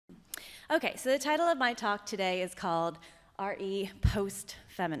Okay, so the title of my talk today is called RE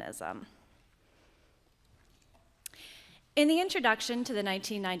Post-Feminism. In the introduction to the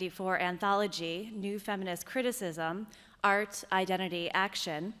 1994 anthology, New Feminist Criticism, Art, Identity,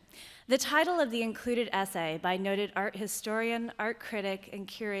 Action, the title of the included essay by noted art historian, art critic, and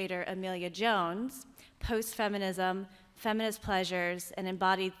curator Amelia Jones, Post-Feminism, Feminist Pleasures, and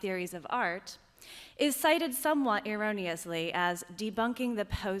Embodied Theories of Art, is cited somewhat erroneously as debunking the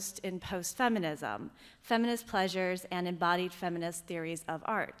post in post-feminism, feminist pleasures, and embodied feminist theories of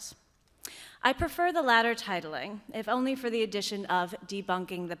art. I prefer the latter titling, if only for the addition of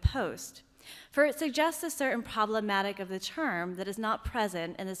debunking the post, for it suggests a certain problematic of the term that is not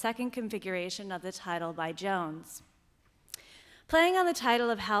present in the second configuration of the title by Jones. Playing on the title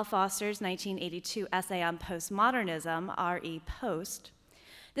of Hal Foster's 1982 essay on postmodernism, R.E. Post,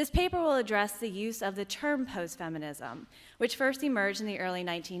 this paper will address the use of the term post-feminism, which first emerged in the early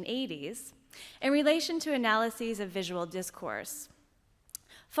 1980s, in relation to analyses of visual discourse.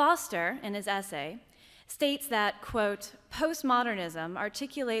 Foster, in his essay, states that, quote, postmodernism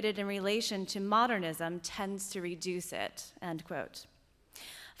articulated in relation to modernism tends to reduce it, end quote.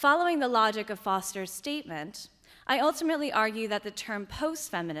 Following the logic of Foster's statement, I ultimately argue that the term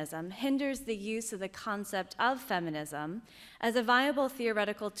post-feminism hinders the use of the concept of feminism as a viable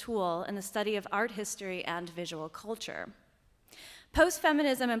theoretical tool in the study of art history and visual culture.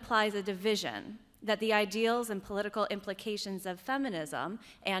 Post-feminism implies a division that the ideals and political implications of feminism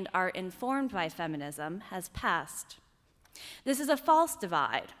and art informed by feminism has passed. This is a false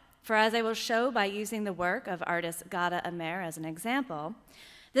divide, for as I will show by using the work of artist Ghada Amer as an example,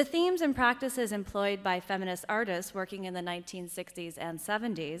 the themes and practices employed by feminist artists working in the 1960s and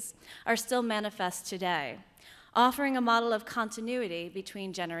 70s are still manifest today, offering a model of continuity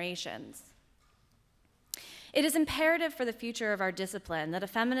between generations. It is imperative for the future of our discipline that a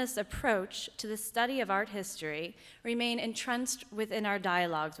feminist approach to the study of art history remain entrenched within our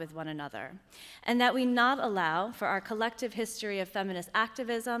dialogues with one another, and that we not allow for our collective history of feminist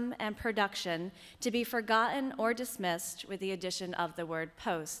activism and production to be forgotten or dismissed with the addition of the word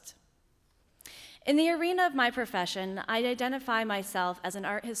post. In the arena of my profession, I identify myself as an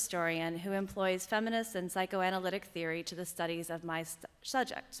art historian who employs feminist and psychoanalytic theory to the studies of my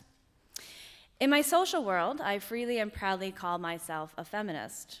subject. In my social world, I freely and proudly call myself a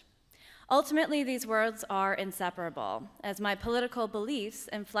feminist. Ultimately, these words are inseparable, as my political beliefs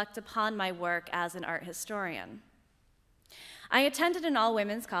inflect upon my work as an art historian. I attended an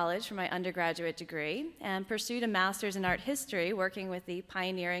all-women's college for my undergraduate degree and pursued a master's in art history working with the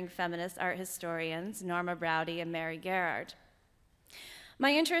pioneering feminist art historians Norma Braude and Mary Gerard.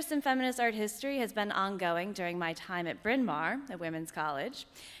 My interest in feminist art history has been ongoing during my time at Bryn Mawr, a women's college,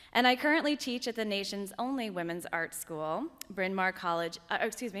 and I currently teach at the nation's only women's art school, Moore College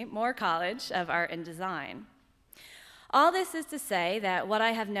of Art and Design. All this is to say that what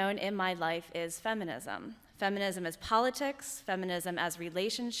I have known in my life is feminism. Feminism as politics, feminism as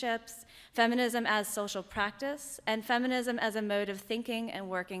relationships, feminism as social practice, and feminism as a mode of thinking and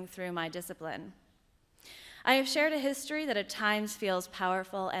working through my discipline. I have shared a history that at times feels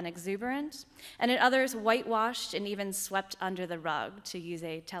powerful and exuberant, and at others whitewashed and even swept under the rug, to use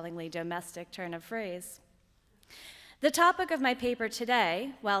a tellingly domestic turn of phrase. The topic of my paper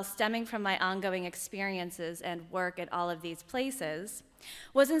today, while stemming from my ongoing experiences and work at all of these places,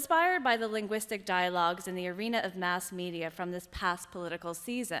 was inspired by the linguistic dialogues in the arena of mass media from this past political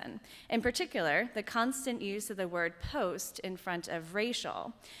season, in particular, the constant use of the word post in front of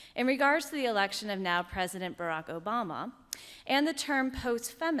racial, in regards to the election of now President Barack Obama, and the term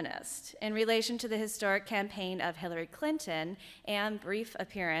post-feminist in relation to the historic campaign of Hillary Clinton and brief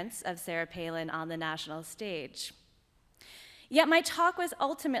appearance of Sarah Palin on the national stage. Yet my talk was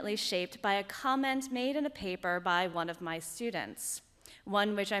ultimately shaped by a comment made in a paper by one of my students,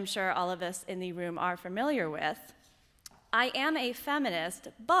 one which I'm sure all of us in the room are familiar with. I am a feminist,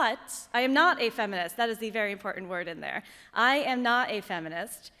 but I am not a feminist. That is the very important word in there. I am not a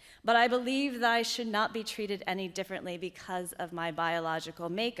feminist, but I believe that I should not be treated any differently because of my biological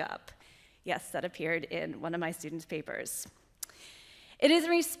makeup. Yes, that appeared in one of my students' papers. It is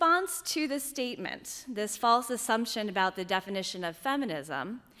in response to this statement, this false assumption about the definition of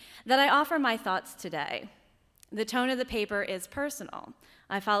feminism, that I offer my thoughts today. The tone of the paper is personal.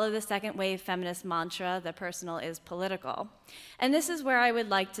 I follow the second wave feminist mantra, the personal is political. And this is where I would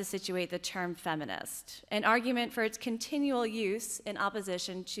like to situate the term feminist, an argument for its continual use in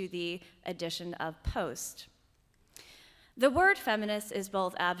opposition to the addition of post. The word feminist is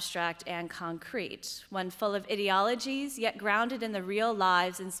both abstract and concrete, one full of ideologies, yet grounded in the real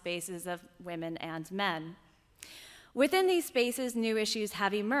lives and spaces of women and men. Within these spaces, new issues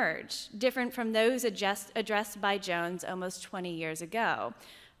have emerged, different from those addressed by Jones almost 20 years ago.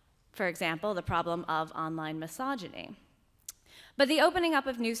 For example, the problem of online misogyny. But the opening up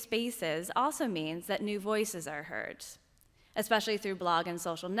of new spaces also means that new voices are heard, especially through blog and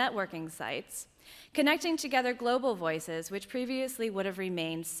social networking sites, connecting together global voices which previously would have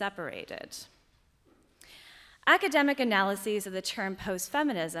remained separated. Academic analyses of the term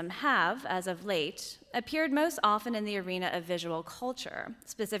post-feminism have, as of late, appeared most often in the arena of visual culture,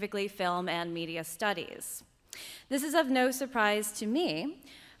 specifically film and media studies. This is of no surprise to me,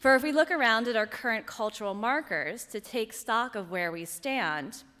 for if we look around at our current cultural markers to take stock of where we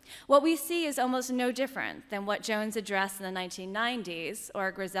stand, what we see is almost no different than what Jones addressed in the 1990s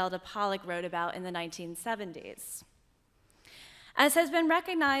or Griselda Pollock wrote about in the 1970s. As has been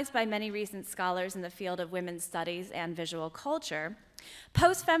recognized by many recent scholars in the field of women's studies and visual culture,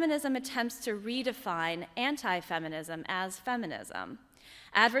 post-feminism attempts to redefine anti-feminism as feminism.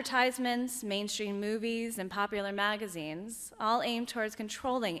 Advertisements, mainstream movies, and popular magazines all aim towards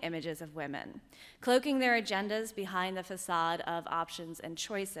controlling images of women, cloaking their agendas behind the facade of options and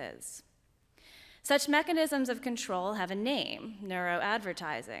choices. Such mechanisms of control have a name: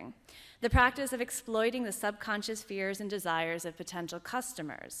 neuroadvertising, the practice of exploiting the subconscious fears and desires of potential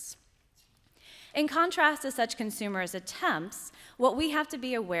customers. In contrast to such consumers' attempts, what we have to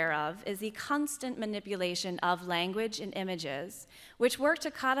be aware of is the constant manipulation of language and images, which work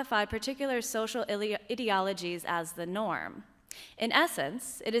to codify particular social ideologies as the norm. In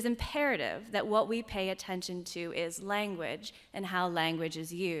essence, it is imperative that what we pay attention to is language and how language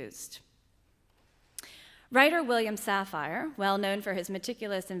is used. Writer William Safire, well known for his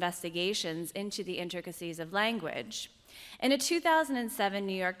meticulous investigations into the intricacies of language, in a 2007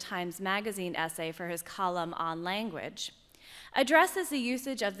 New York Times Magazine essay for his column on language, addresses the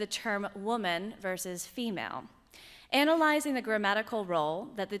usage of the term woman versus female, analyzing the grammatical role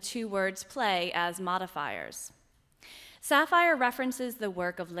that the two words play as modifiers. Safire references the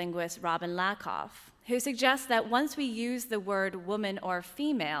work of linguist Robin Lakoff, who suggests that once we use the word woman or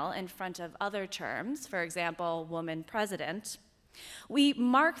female in front of other terms, for example, woman president, we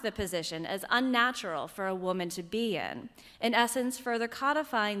mark the position as unnatural for a woman to be in essence further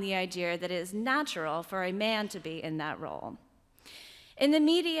codifying the idea that it is natural for a man to be in that role. In the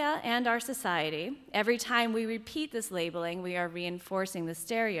media and our society, every time we repeat this labeling, we are reinforcing the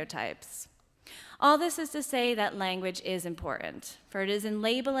stereotypes. All this is to say that language is important, for it is in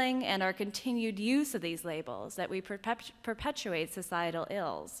labeling and our continued use of these labels that we perpetuate societal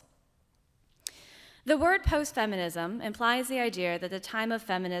ills. The word post-feminism implies the idea that the time of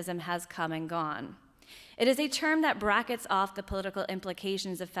feminism has come and gone. It is a term that brackets off the political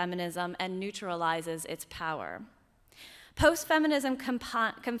implications of feminism and neutralizes its power. Post-feminism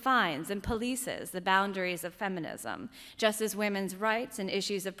confines and polices the boundaries of feminism, just as women's rights and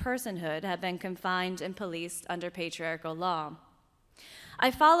issues of personhood have been confined and policed under patriarchal law. I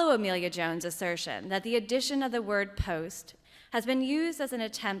follow Amelia Jones' assertion that the addition of the word post has been used as an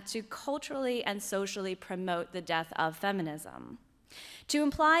attempt to culturally and socially promote the death of feminism, to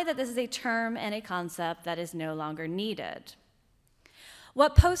imply that this is a term and a concept that is no longer needed.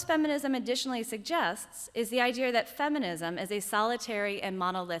 What post-feminism additionally suggests is the idea that feminism is a solitary and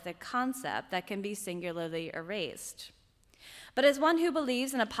monolithic concept that can be singularly erased. But as one who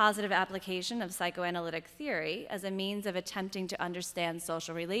believes in a positive application of psychoanalytic theory as a means of attempting to understand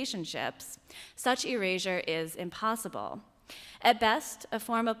social relationships, such erasure is impossible. At best, a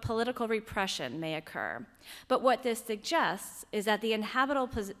form of political repression may occur, but what this suggests is that the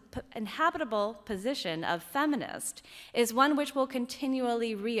inhabitable position of feminist is one which will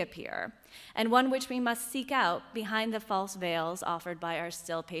continually reappear, and one which we must seek out behind the false veils offered by our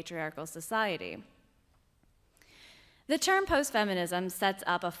still patriarchal society. The term post-feminism sets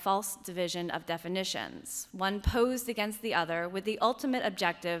up a false division of definitions, one posed against the other with the ultimate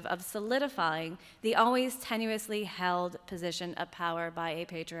objective of solidifying the always tenuously held position of power by a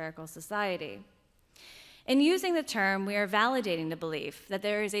patriarchal society. In using the term, we are validating the belief that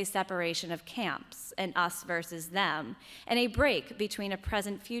there is a separation of camps, an us versus them, and a break between a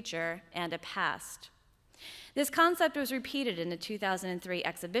present future and a past. This concept was repeated in the 2003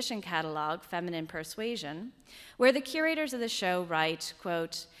 exhibition catalog, Feminine Persuasion, where the curators of the show write,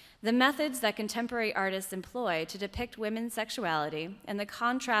 quote, "The methods that contemporary artists employ to depict women's sexuality and the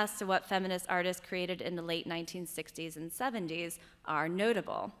contrast to what feminist artists created in the late 1960s and 70s are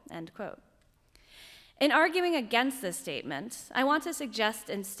notable," end quote. In arguing against this statement, I want to suggest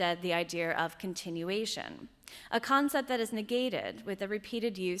instead the idea of continuation, a concept that is negated with the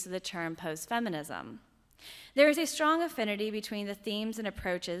repeated use of the term post-feminism. There is a strong affinity between the themes and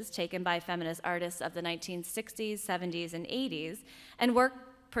approaches taken by feminist artists of the 1960s, 70s, and 80s and work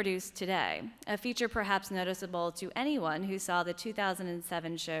produced today, a feature perhaps noticeable to anyone who saw the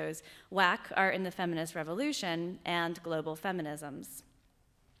 2007 shows Whack, Art in the Feminist Revolution, and Global Feminisms.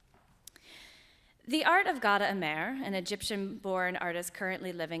 The art of Ghada Amer, an Egyptian-born artist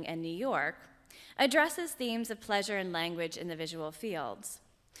currently living in New York, addresses themes of pleasure and language in the visual fields.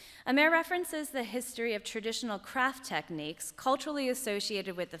 Amer references the history of traditional craft techniques culturally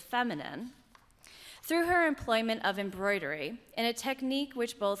associated with the feminine through her employment of embroidery in a technique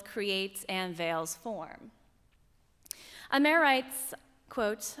which both creates and veils form. Amer writes,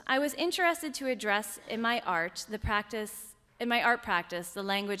 quote, "I was interested to address in my art practice, the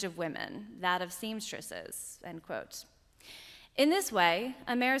language of women, that of seamstresses," end quote. In this way,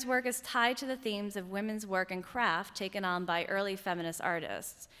 Amer's work is tied to the themes of women's work and craft taken on by early feminist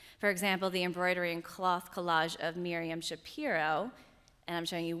artists. For example, the embroidery and cloth collage of Miriam Shapiro, and I'm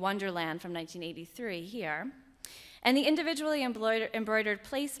showing you Wonderland from 1983 here, and the individually embroidered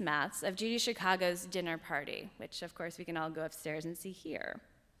placemats of Judy Chicago's Dinner Party, which of course we can all go upstairs and see here.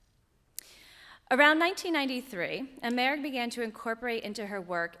 Around 1993, Amer began to incorporate into her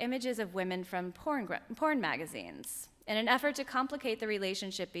work images of women from porn magazines in an effort to complicate the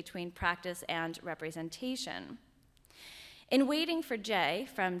relationship between practice and representation. In Waiting for Jay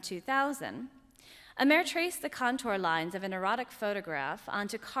from 2000, Amer traced the contour lines of an erotic photograph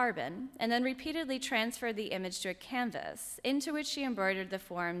onto carbon and then repeatedly transferred the image to a canvas, into which she embroidered the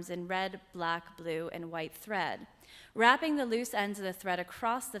forms in red, black, blue, and white thread, wrapping the loose ends of the thread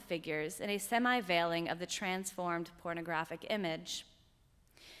across the figures in a semi-veiling of the transformed pornographic image.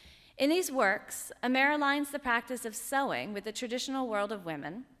 In these works, Amer aligns the practice of sewing with the traditional world of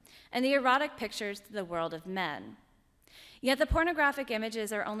women and the erotic pictures to the world of men. Yet the pornographic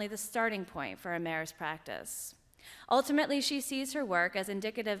images are only the starting point for Amer's practice. Ultimately, she sees her work as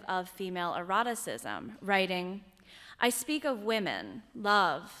indicative of female eroticism, writing, "I speak of women,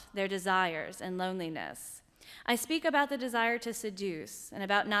 love, their desires, and loneliness. I speak about the desire to seduce and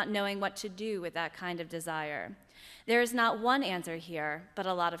about not knowing what to do with that kind of desire. There is not one answer here, but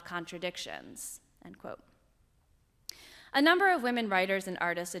a lot of contradictions," end quote. A number of women writers and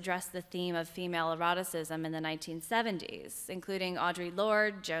artists addressed the theme of female eroticism in the 1970s, including Audre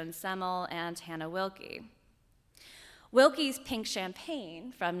Lorde, Joan Semmel, and Hannah Wilke. Wilke's Pink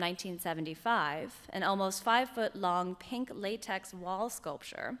Champagne from 1975, an almost 5-foot-long pink latex wall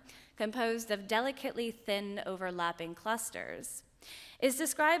sculpture composed of delicately thin overlapping clusters, is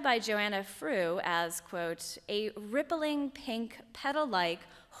described by Joanna Frew as, quote, "a rippling pink petal-like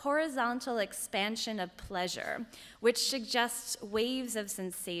horizontal expansion of pleasure, which suggests waves of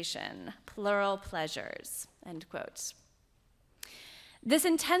sensation, plural pleasures," end quote. This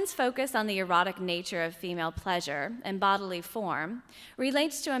intense focus on the erotic nature of female pleasure and bodily form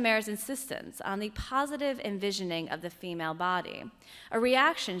relates to Amer's insistence on the positive envisioning of the female body, a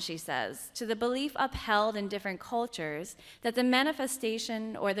reaction, she says, to the belief upheld in different cultures that the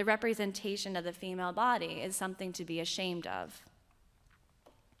manifestation or the representation of the female body is something to be ashamed of.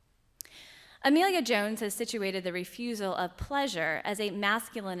 Amelia Jones has situated the refusal of pleasure as a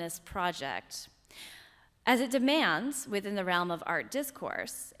masculinist project, as it demands, within the realm of art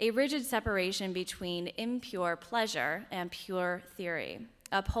discourse, a rigid separation between impure pleasure and pure theory,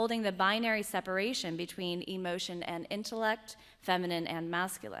 upholding the binary separation between emotion and intellect, feminine and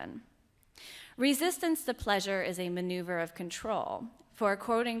masculine. Resistance to pleasure is a maneuver of control, for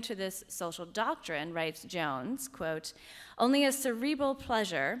according to this social doctrine, writes Jones, quote, "only a cerebral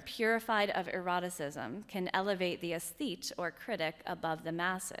pleasure, purified of eroticism, can elevate the aesthete or critic above the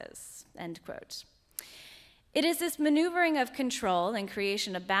masses," end quote. It is this maneuvering of control and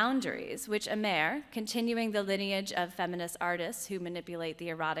creation of boundaries which Amer, continuing the lineage of feminist artists who manipulate the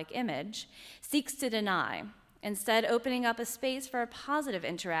erotic image, seeks to deny, instead opening up a space for a positive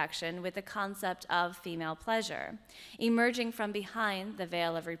interaction with the concept of female pleasure, emerging from behind the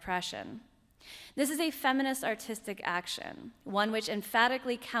veil of repression. This is a feminist artistic action, one which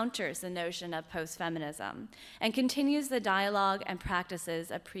emphatically counters the notion of post-feminism and continues the dialogue and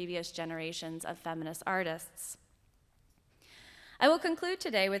practices of previous generations of feminist artists. I will conclude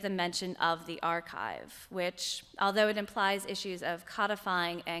today with a mention of the archive, which, although it implies issues of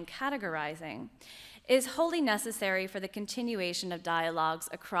codifying and categorizing, is wholly necessary for the continuation of dialogues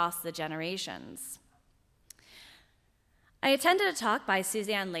across the generations. I attended a talk by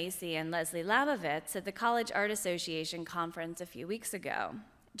Suzanne Lacey and Leslie Labovitz at the College Art Association conference a few weeks ago,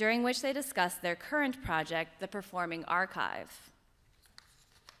 during which they discussed their current project, the Performing Archive.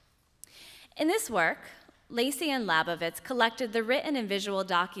 In this work, Lacey and Labovitz collected the written and visual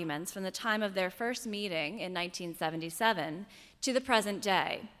documents from the time of their first meeting in 1977 to the present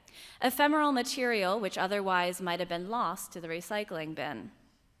day, ephemeral material which otherwise might have been lost to the recycling bin.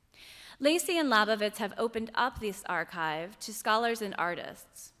 Lacey and Labovitz have opened up this archive to scholars and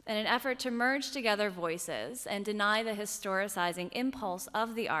artists in an effort to merge together voices and deny the historicizing impulse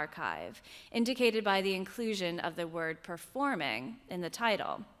of the archive, indicated by the inclusion of the word performing in the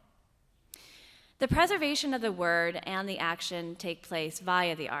title. The preservation of the word and the action take place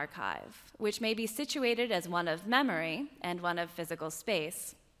via the archive, which may be situated as one of memory and one of physical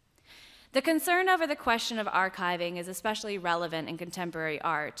space. The concern over the question of archiving is especially relevant in contemporary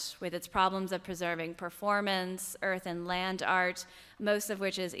art, with its problems of preserving performance, earth and land art, most of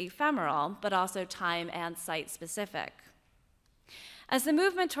which is ephemeral, but also time and site specific. As the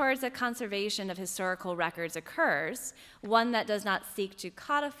movement towards the conservation of historical records occurs, one that does not seek to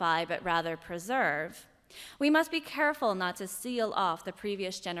codify but rather preserve, we must be careful not to seal off the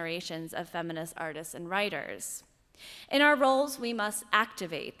previous generations of feminist artists and writers. In our roles, we must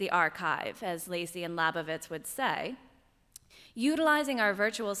activate the archive, as Lacey and Labovitz would say, utilizing our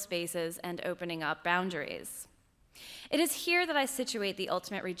virtual spaces and opening up boundaries. It is here that I situate the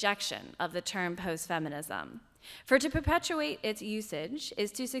ultimate rejection of the term post-feminism. For to perpetuate its usage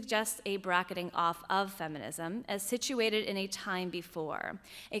is to suggest a bracketing off of feminism as situated in a time before,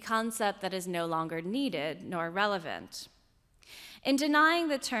 a concept that is no longer needed nor relevant. In denying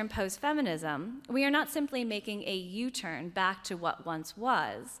the term post-feminism, we are not simply making a U-turn back to what once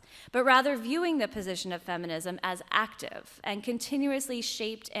was, but rather viewing the position of feminism as active and continuously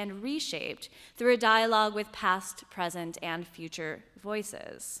shaped and reshaped through a dialogue with past, present, and future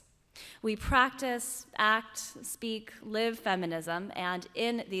voices. We practice, act, speak, live feminism, and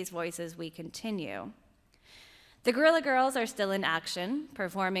in these voices we continue. The Guerrilla Girls are still in action,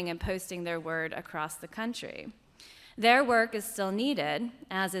 performing and posting their word across the country. Their work is still needed,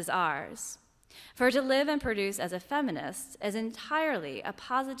 as is ours. For to live and produce as a feminist is entirely a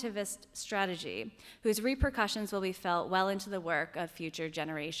positivist strategy whose repercussions will be felt well into the work of future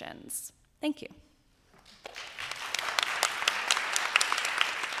generations. Thank you.